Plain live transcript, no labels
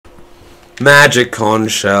Magic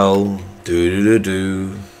conch shell.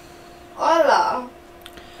 Do. Hola.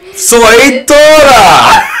 Soy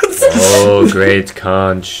Dora! Oh, great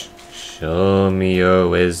conch, show me your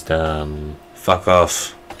wisdom. Fuck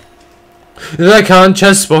off. The conch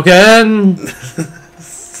has spoken.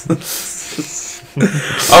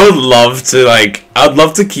 I'd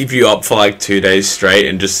love to keep you up for like 2 days straight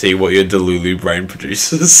and just see what your Delulu brain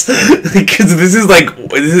produces. Because this is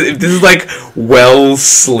like well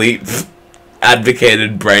sleep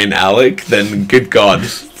advocated brain Alec, then good God.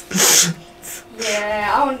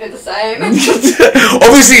 Yeah, I want to do the same.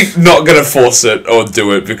 Obviously not gonna force it or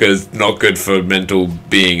do it because not good for mental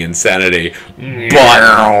being insanity. But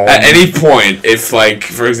at any point, if like,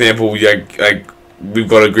 for example, like we've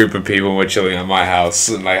got a group of people and we're chilling at my house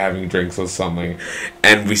and like having drinks or something,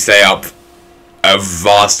 and we stay up a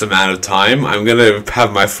vast amount of time, I'm gonna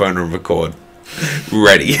have my phone and record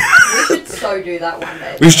ready. We should so do that one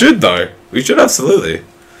day. We should though. We should absolutely.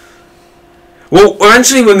 Well,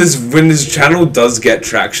 eventually, when this channel does get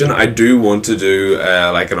traction, I do want to do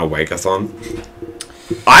like an awake-a-thon.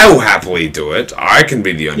 I will happily do it. I can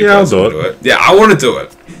be the only person to do it. Yeah, I want to do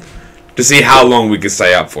it to see how long we can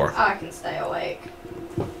stay up for. I can stay awake.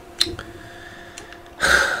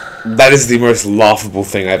 That is the most laughable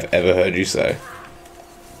thing I've ever heard you say.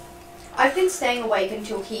 I've been staying awake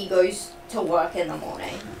until he goes to work in the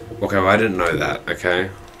morning. Okay, well, I didn't know that. Okay,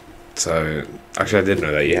 so actually, I did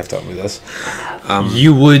know that. You have told me this. I have.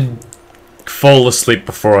 You would fall asleep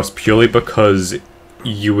before us purely because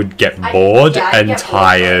you would get bored I'd and get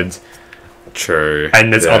tired. True.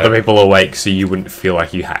 And there's other people awake, so you wouldn't feel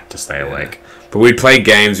like you had to stay awake. But we'd play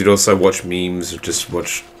games. We'd also watch memes. Just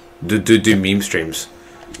watch, do meme streams.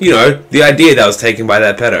 You know, the idea that was taken by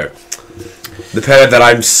that pedo. The pedo that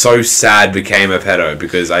I'm so sad became a pedo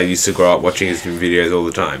because I used to grow up watching his videos all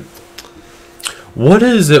the time. What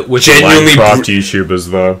is it with Genuinely Minecraft YouTubers,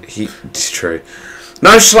 though? It's true.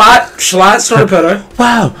 No, Schlatt's not a pedo.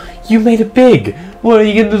 Wow, you made it big! What are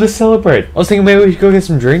you gonna do to celebrate? I was thinking maybe we should go get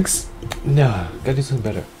some drinks. No, gotta do something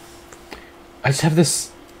better. I just have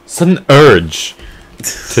this sudden urge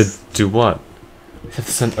to do what? I have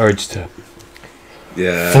this sudden urge to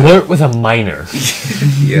flirt with a minor.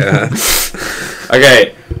 Yeah.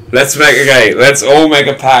 Okay, let's all make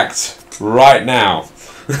a pact right now.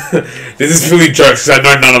 This is purely jokes because I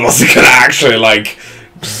know none of us are gonna actually like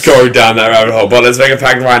go down that rabbit hole. But let's make a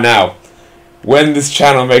pact right now. When this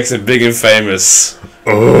channel makes it big and famous,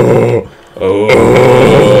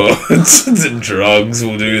 drugs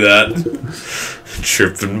will do that.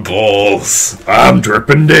 Tripping balls. I'm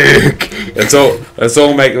dripping dick. Let's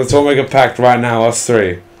all make a pact right now, us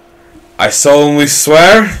three. I solemnly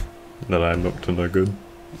swear that I'm up to no good.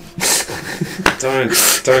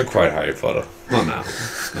 Don't quote Harry Potter. Not now.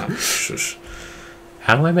 No, shush.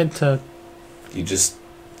 How am I meant to? You just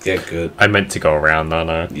get good. I meant to go around, don't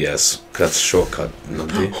I? Yes, that's a shortcut,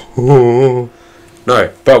 numpty. No,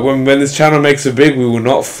 but when this channel makes it big, we will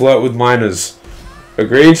not flirt with minors.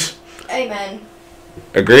 Agreed? Amen.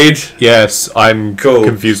 Agreed? Yes, I'm Cool.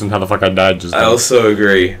 confused on how the fuck I died just I now. also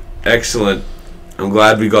agree. Excellent. I'm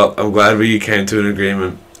glad we came to an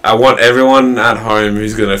agreement. I want everyone at home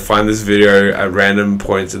who's gonna find this video at random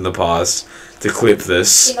points in the past to clip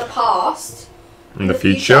this. In the past. In the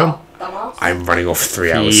future? Dumbass. I'm running off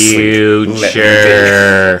 3 hours sleep.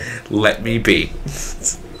 Future. Let me be.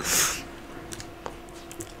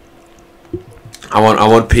 I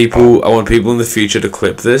want people in the future to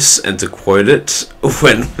clip this and to quote it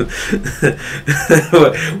whenever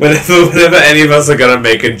any of us are gonna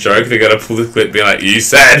make a joke, they're gonna pull the clip and be like, you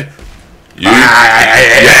said, you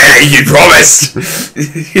promised,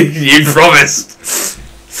 you promised.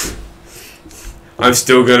 I'm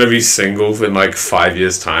still gonna be single in like 5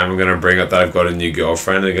 years time. I'm gonna bring up that I've got a new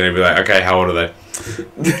girlfriend. They're gonna be like, okay, how old are they?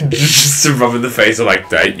 Just to rub in the face of like,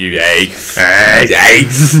 don't you, hey.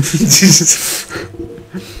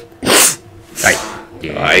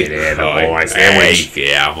 My sandwich.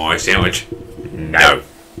 Yeah, my sandwich. No.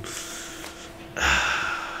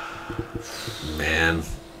 Man.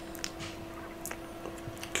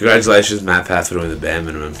 Congratulations, Matt Path, for doing the bare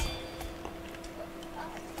minimum.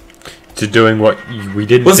 To doing what we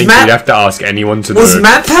didn't think we'd have to ask anyone to do. Was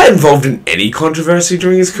Matt Pat involved in any controversy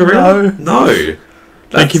during his career? No.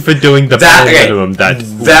 Thank you for doing the bare minimum that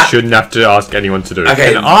we shouldn't have to ask anyone to do.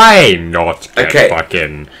 Okay. And I not get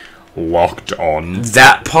fucking locked on.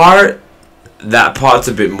 That part's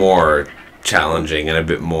a bit more challenging and a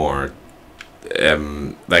bit more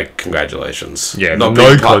like, congratulations. Yeah, no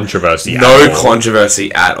controversy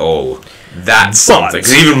controversy at all. That's something.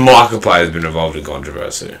 'Cause even Markiplier has been involved in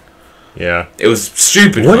controversy. Yeah. It was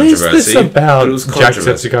stupid What is controversy. this about but it was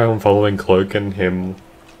Jacksepticeye on following Cloak and him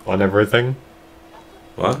on everything?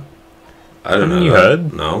 What? I don't know. Haven't you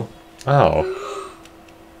heard? No. Oh.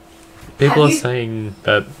 People are Have you- saying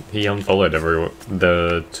that he unfollowed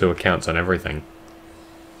the 2 accounts on everything.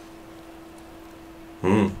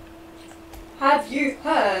 Have you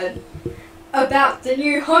heard about the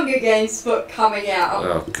new Hunger Games book coming out?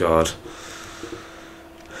 Oh God.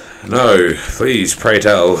 No, please, pray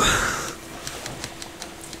tell.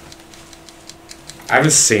 I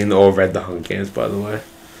haven't seen or read the Hunger Games, by the way.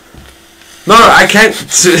 No, I can't.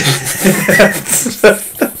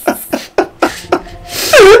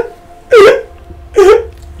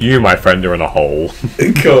 You, my friend, are in a hole.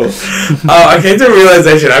 Cool. I came to a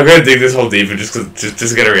realization. I'm gonna dig this whole deeper just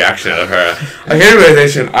to get a reaction out of her. I came to a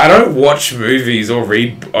realization. I don't watch movies or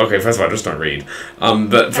read. Okay, first of all, I just don't read.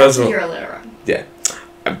 But first of all, you're illiterate. yeah,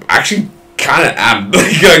 I actually kind of am.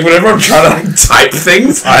 Like whenever I'm trying to like type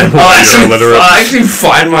things, I'm illiterate. I'll actually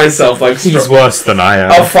find myself like. He's worse than I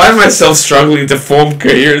am. I'll find myself struggling to form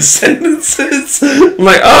coherent sentences. I'm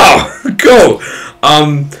like, oh, cool.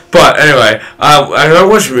 But anyway, I don't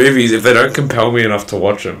watch movies if they don't compel me enough to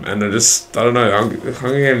watch them, and I don't know.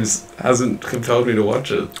 Hunger Games hasn't compelled me to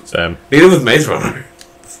watch it. Same. Neither with Maze Runner.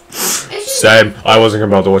 Same. I wasn't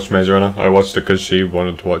about to watch Maze Runner. I watched it because she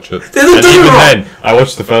wanted to watch it. Don't And get me even wrong. then, I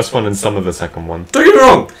watched the first one and some of the second one. Don't get me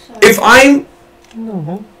wrong. If I'm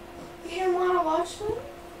No. You didn't want to watch them?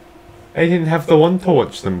 I didn't have the one to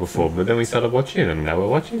watch them before, but then we started watching them, and now we're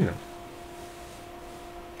watching them.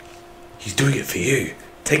 he's doing it for you.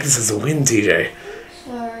 Take this as a win, TJ.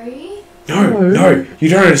 Sorry. No, you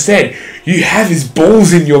don't understand. You have his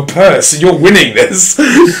balls in your purse, and you're winning this.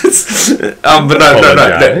 But no.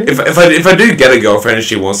 Apologize. If I do get a girlfriend and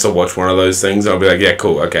she wants to watch one of those things, I'll be like, yeah,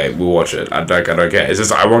 cool, okay, we'll watch it. I don't care. It's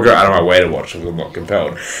just I won't go out of my way to watch them. I'm not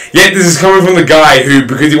compelled. Yet this is coming from the guy who,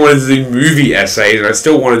 because he wanted to do movie essays, and I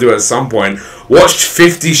still want to do it at some point, watched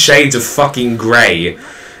 50 Shades of fucking Grey.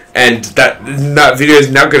 And that video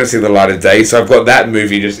is now going to see the light of day, so I've got that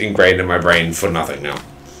movie just ingrained in my brain for nothing now.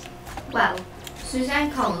 Well,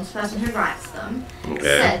 Suzanne Collins, the person who writes them, Yeah.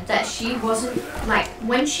 said that she wasn't, like,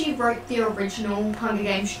 when she wrote the original Hunger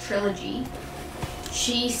Games trilogy,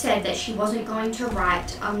 she said that she wasn't going to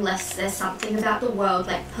write unless there's something about the world,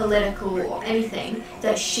 like political or anything,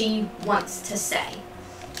 that she wants to say.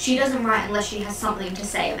 She doesn't write unless she has something to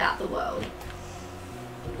say about the world.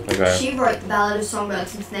 Okay. She wrote the Ballad of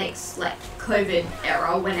Songbirds and Snakes, like, COVID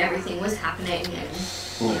era, when everything was happening and,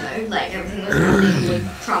 you know, like, everything was happening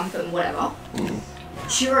with Trump and whatever.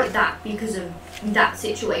 She wrote that because of that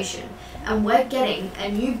situation. And we're getting a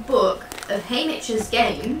new book of Haymitch's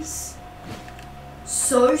games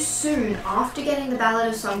so soon after getting the Ballad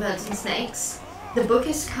of Songbirds and Snakes. The book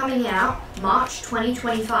is coming out March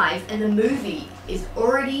 2025, and the movie is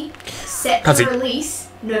already set to release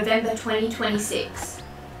November 2026.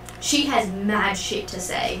 She has mad shit to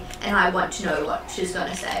say, and I want to know what she's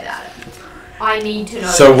going to say about it. I need to know.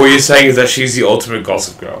 So what you're saying is that she's the ultimate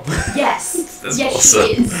gossip girl. Yes. That's yes, awesome.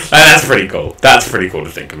 she is. And that's pretty cool. That's pretty cool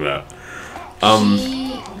to think about.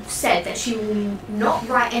 She said that she will not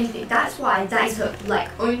write anything. That's why that is her,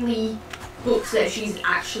 like, only books that she's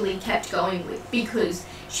actually kept going with, because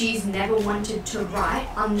she's never wanted to write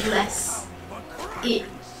unless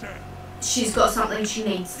she's got something she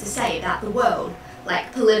needs to say about the world,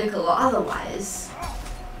 like political or otherwise.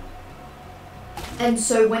 And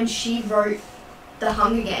so when she wrote the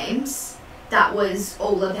Hunger Games, that was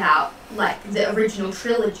all about, like, the original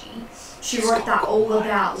trilogy. She wrote that all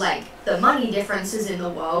about, like, the money differences in the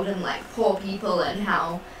world and, like, poor people and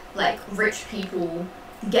how, like, rich people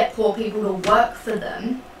get poor people to work for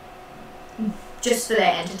them just for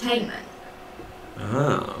their entertainment.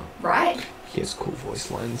 Oh. Right? He has cool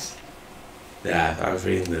voice lines. Yeah, I was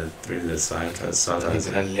reading the subtitles. He's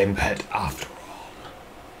a limpet after all.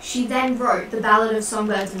 She then wrote the Ballad of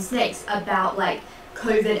Songbirds and Snakes about, like,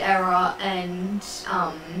 COVID era and,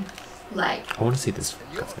 like... I want to see this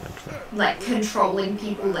actually. Like, controlling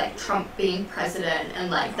people, like Trump being president, and,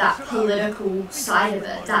 like, that political side of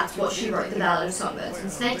it. That's what she wrote the Ballad of Songbirds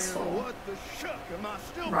and Snakes for.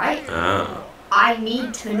 Right? Ah. I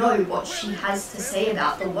need to know what she has to say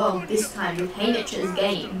about the world this time with Haymitch's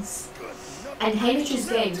games. And Haymitch's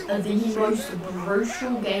games are the most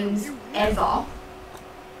brutal games ever.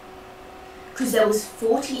 Because there was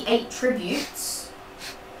 48 tributes.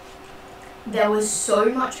 There was so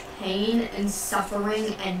much pain and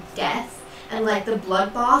suffering and death. And, like, the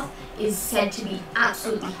bloodbath is said to be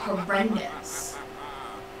absolutely horrendous.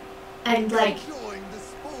 And, like,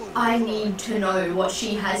 I need to know what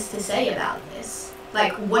she has to say about this.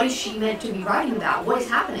 Like, what is she meant to be writing about? What is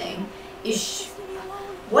happening?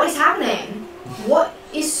 what is happening? What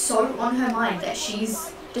is so on her mind that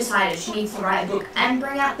she's decided she needs to write a book and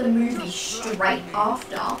bring out the movie straight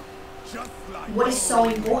after? What is so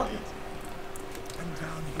important?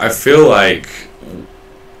 I feel like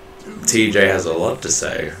TJ has a lot to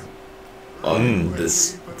say on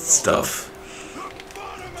this stuff.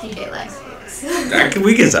 TJ likes books.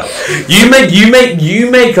 We can tell.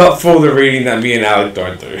 You make up for the reading that me and Alec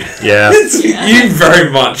don't do. Yeah. You very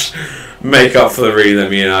much make up for the reading that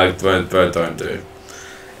me and Alec both don't do.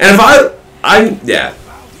 And if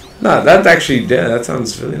no, that actually, that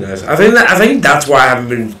sounds really nice. I think that's why I haven't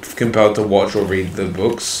been compelled to watch or read the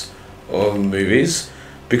books or movies,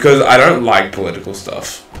 because I don't like political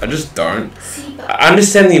stuff. I just don't. I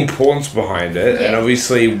understand the importance behind it, and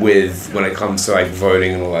obviously when it comes to like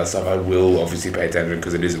voting and all that stuff, I will obviously pay attention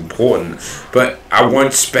because it is important. But I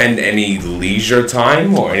won't spend any leisure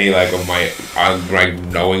time or any like of my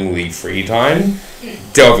knowingly free time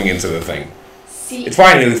delving into the thing. It's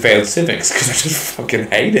why I nearly failed civics, because I just fucking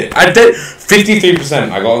hate it. I did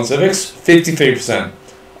 53%. I got on civics. 53%.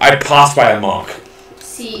 I passed by a mark.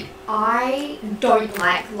 See, I don't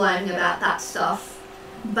like learning about that stuff,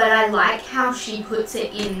 but I like how she puts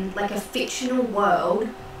it in like a fictional world,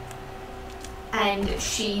 and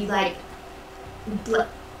she like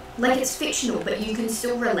it's fictional, but you can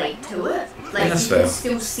still relate to it. Like you can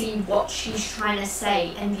still see what she's trying to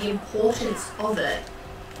say and the importance of it,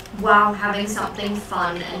 while having something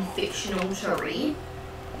fun and fictional to read.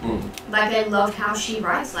 Like, I love how she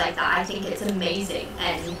writes like that. I think it's amazing,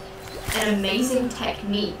 and an amazing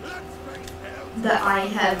technique that I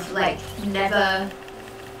have, like, never...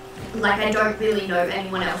 Like, I don't really know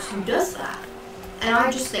anyone else who does that. And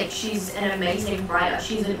I just think she's an amazing writer.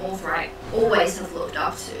 She's an author I always have looked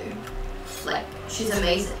up to. Like, she's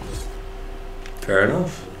amazing. Fair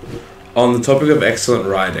enough. On the topic of excellent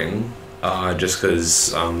writing... just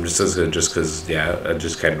because it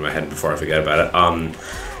just came to my head before I forget about it.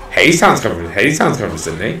 Hadestown's coming from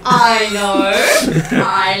Sydney. I know.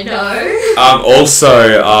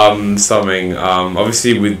 Something.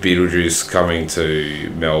 Obviously, with Beetlejuice coming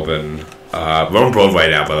to Melbourne, we're on Broadway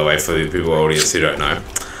now, by the way, for the people audience who don't know.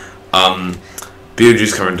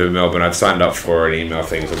 Beetlejuice coming to Melbourne. I've signed up for an email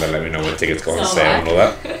thing, so they let me know when tickets go on sale and all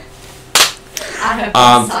that. I have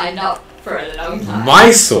been signed up for a long time.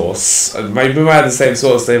 My source, maybe I had the same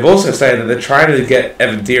source, they've also said that they're trying to get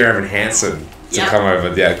Dear Evan Hansen to come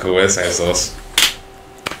over. Yeah, cool, we're the same source.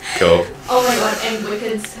 Cool. Oh my god, and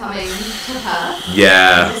Wicked's coming to her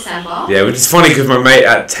in December. Yeah, which is funny because my mate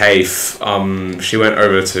at TAFE, she went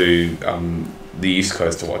over to the East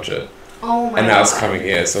Coast to watch it. Oh my god. And now it's coming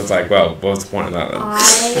here, so it's like, well, what's the point of that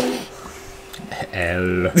then? Yeah,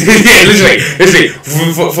 literally.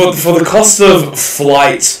 For the cost of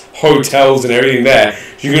flight, hotels, and everything there,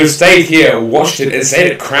 you could have stayed here, watched it, and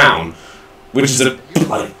stayed at Crown, which is a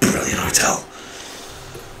bloody brilliant hotel.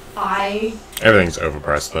 Everything's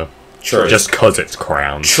overpriced though. True. Just cause it's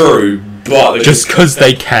Crown. True, but just cause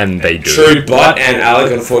they can, they do. True, but and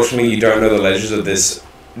Alec, unfortunately, you don't know the legends of this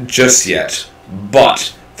just yet.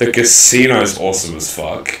 But the casino's awesome as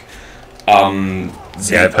fuck. Yeah,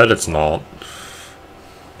 I've heard it's not.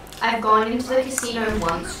 I've gone into the casino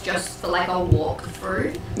once just for like a walk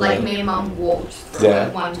through. Like me and Mum walked through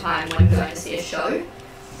it one time when we were going to see a show.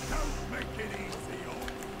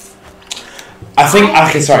 I think,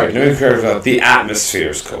 okay, sorry, let me correct that. The atmosphere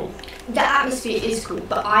is cool. The atmosphere is cool,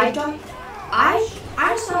 but I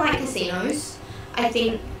just don't like casinos. I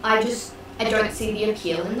don't see the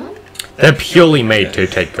appeal in them. They're purely made to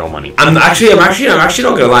take your money. I'm actually not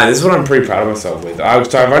gonna lie. This is what I'm pretty proud of myself with.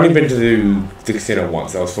 I've only been to the casino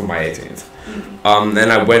once. That was for my 18th.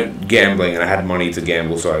 Then I went gambling and I had money to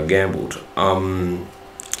gamble, so I gambled. And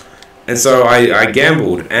so I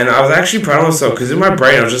gambled, and I was actually proud of myself because in my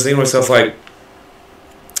brain I was just thinking to myself like,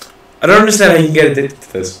 I don't understand how you can get addicted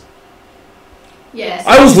to this. Yes.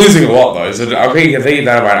 I was losing a lot though, so I'm thinking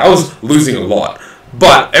that about it. I was losing a lot,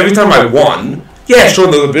 but every time I won. Yeah, sure,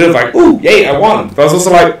 there was a bit of like, ooh, yay, I won. But I was also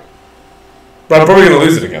like, but I'm probably going to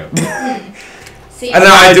lose it again. And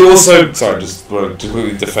then I do also, sorry, just want to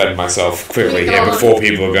completely defend myself quickly here before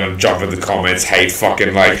people are going to jump in the comments, hate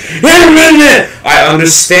fucking like, I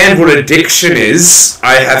understand what addiction is.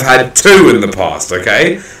 I have had 2 in the past,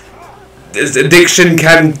 okay? Addiction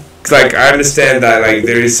can, like, I understand that, like,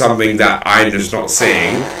 there is something that I'm just not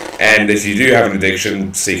seeing. And if you do have an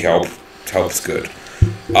addiction, seek help. Help's good.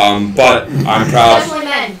 But I'm proud. Especially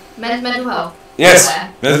men. Men's mental health. Yes,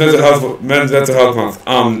 men's mental health month.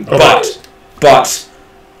 But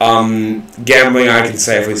gambling, I can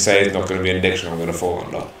safely say, is not going to be an addiction I'm going to fall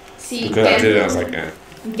under. See, because I did it, I was like, yeah.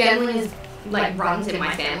 Gambling is like runs in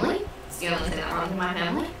my family, the only thing that runs in my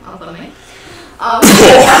family, other than me. Oh!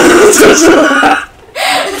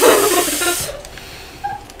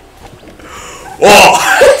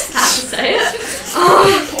 Have to say it.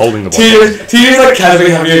 Holding the Tina's like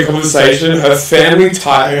casually having a conversation. Her family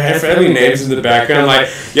names in the background. Like,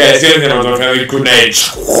 yeah, it's the only thing on my family. Good age.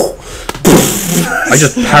 I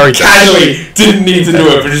just parried that. Casually, didn't need to do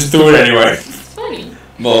it, but just do it anyway. It's funny.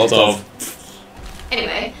 Molotov.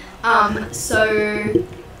 Anyway, so,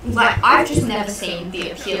 like, I've just never seen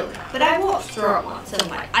the appeal in it, but I walked through it once and I'm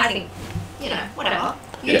like, I think, you know, whatever.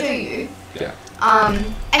 You do you. Yeah.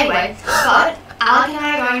 Anyway, but Alec and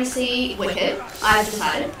I are going to see Wicked. I've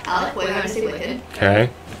decided. Alec, we're going to see Wicked. Okay.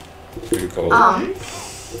 Pretty cool.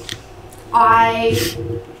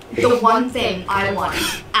 The one thing I want,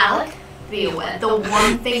 Alec, be aware, the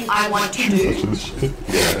one thing I want to do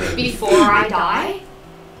before I die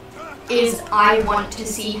is I want to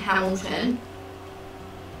see Hamilton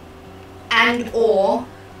and or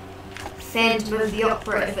Phantom of the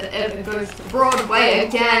Opera if it ever goes to Broadway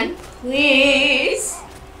again. Please.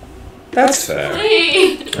 That's fair.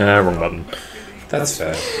 Please. Wrong button. That's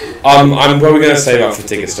fair. I'm probably going to save up for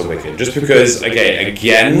tickets to Wicked, just because,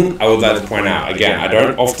 again, I would like to point out, I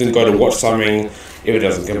don't often go to watch something if it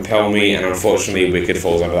doesn't compel me, and unfortunately Wicked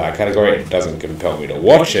falls under that category. It doesn't compel me to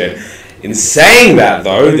watch it. In saying that,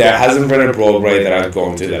 though, there hasn't been a Broadway that I've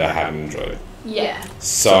gone to that I haven't enjoyed. Yeah.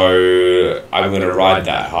 So I'm going to ride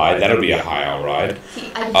that high. That'll be a high I'll ride.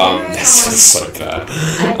 That sounds so bad.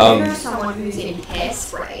 I do know someone who's in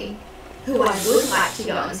Hairspray who I would like to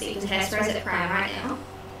go and see, because Hairspray's at Crown right now.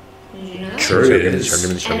 Did you know that? True, it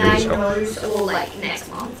is. And I know, or like next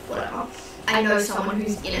month, whatever, I know someone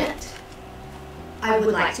who's in it. I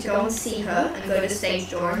would like to go and see her and go to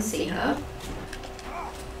stage door and see her.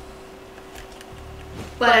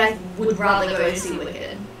 But I would rather go to see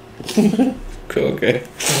Wicked. Cool, okay.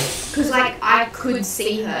 Because, like, I could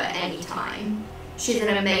see her anytime. She's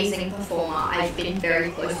an amazing performer. I've been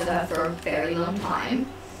very close with her for a very long time.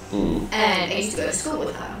 And I used to go to school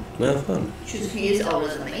with her. No, fun. She was a few years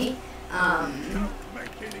older than me. And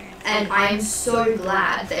I am so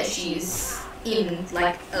glad that she's in,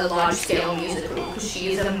 like, a large-scale musical, because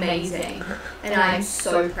she is amazing. And I am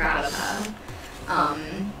so proud of her.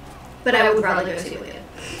 But I would rather go see Wicked.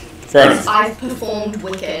 Fair enough. I've performed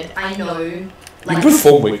Wicked. I know. Like, You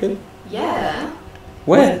performed Wicked? Yeah.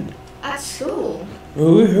 When? At school.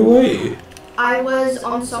 Who were you? I was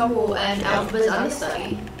ensemble and Alpha's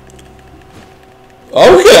understudy.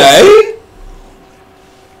 Okay.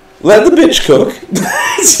 Let the bitch cook.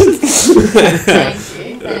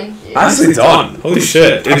 Thank you. Nicely done. Holy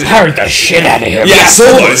shit. I parried the shit out of him. Yeah,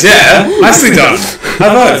 solos, yeah. Nicely done.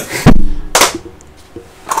 High five.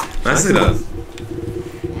 Nicely done.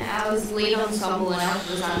 Yeah, I was lead ensemble and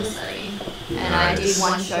Alpha's understudy. And I did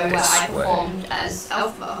one show where I performed as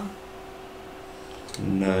Alpha.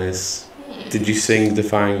 Nice. Did you sing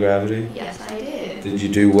Defying Gravity? Yes, I did. Did you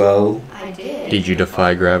do well? I did. Did you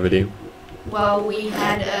defy gravity? Well, we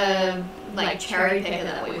had a, like, cherry picker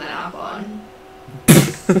that we went up on.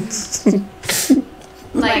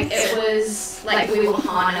 Like, it was, like, we were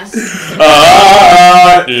harnessed.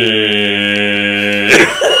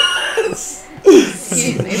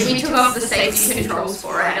 Excuse me, we took off the safety controls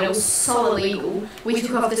for it, and it was so illegal. We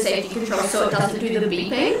took off the safety controls so it doesn't do the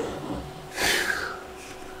beeping.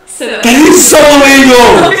 So That is so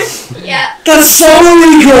illegal! yeah. That's so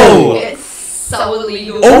illegal! It's so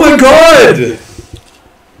illegal. Oh my god!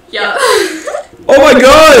 Yeah. Oh my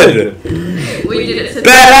god! We did it to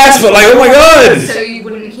Badass, but like, oh my god! so you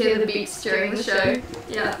wouldn't hear the beeps during the show.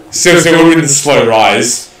 Yeah. So we're in the slow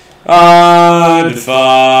rise.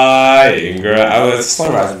 Defying gravity. Oh,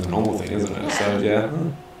 slow rise is a normal thing, isn't it? Yeah. So, yeah.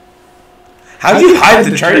 How do you hide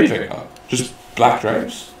the cherry picker? Just black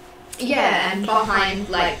drapes? Yeah, and behind,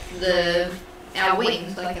 like, our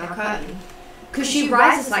wings, like our curtain. Because she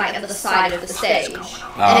rises, like, at the side of the stage.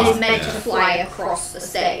 And is meant to fly across the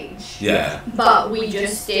stage. Yeah. But we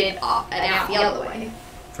just did up and out the other way.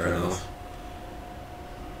 Fair enough.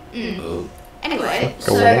 Mm. Anyway,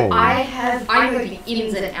 Go so on. I know the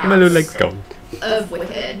ins and My little leg outs go. of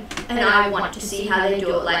Wicked. And I want to see how they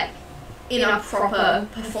do it, like, in a proper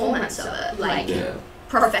performance of it. Like,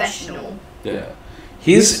 professional. Yeah.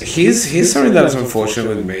 Here's something that's unfortunate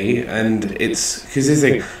with me, and it's because the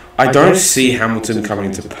thing, I don't see Hamilton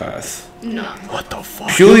coming to Perth No. What the fuck?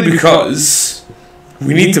 purely because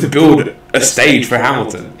we need to build a stage for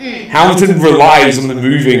Hamilton. Hamilton relies on the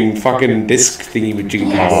moving fucking disc thingy with Jing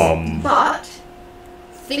Pong. But,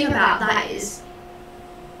 thing about that is,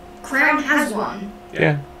 Crown has one.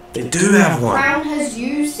 Yeah. They do have one. Crown has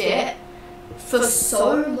used it for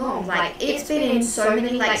so long. Like, it's been in so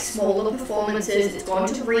many, like, smaller performances. It's gone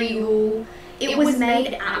to foryou. It was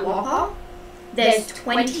made at Whopper. There's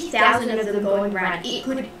 20,000 of them going around. It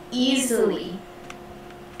could easily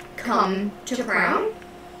come to Crown.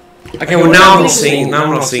 Okay, well now I'm not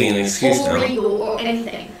seeing an excuse or now. foryou or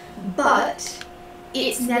anything. But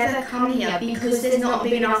it's never come here because there's not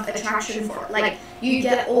been enough attraction for it. Like, you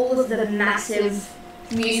get all of the massive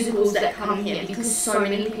musicals that come here because so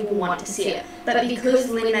many people want to see it. But because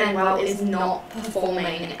Lin-Manuel is not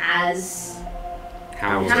performing as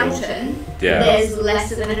Hamilton, there's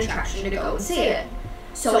less of an attraction to go and see it.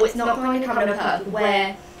 So it's not going to come to Perth,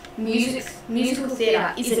 where musical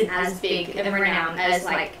theatre isn't as big and renowned as,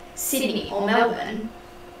 like, Sydney or Melbourne.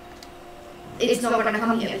 It's not going to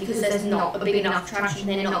come here because there's not a big enough attraction.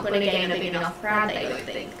 They're not going to gain a big enough crowd, they don't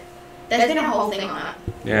think. There's been a whole thing on it.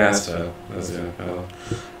 Yeah, that's fair. That's fair.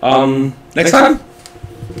 Next time?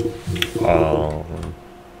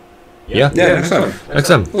 Yeah. Yeah, next time. Next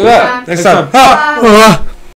time. Look at that. Next time. Ha! Bye.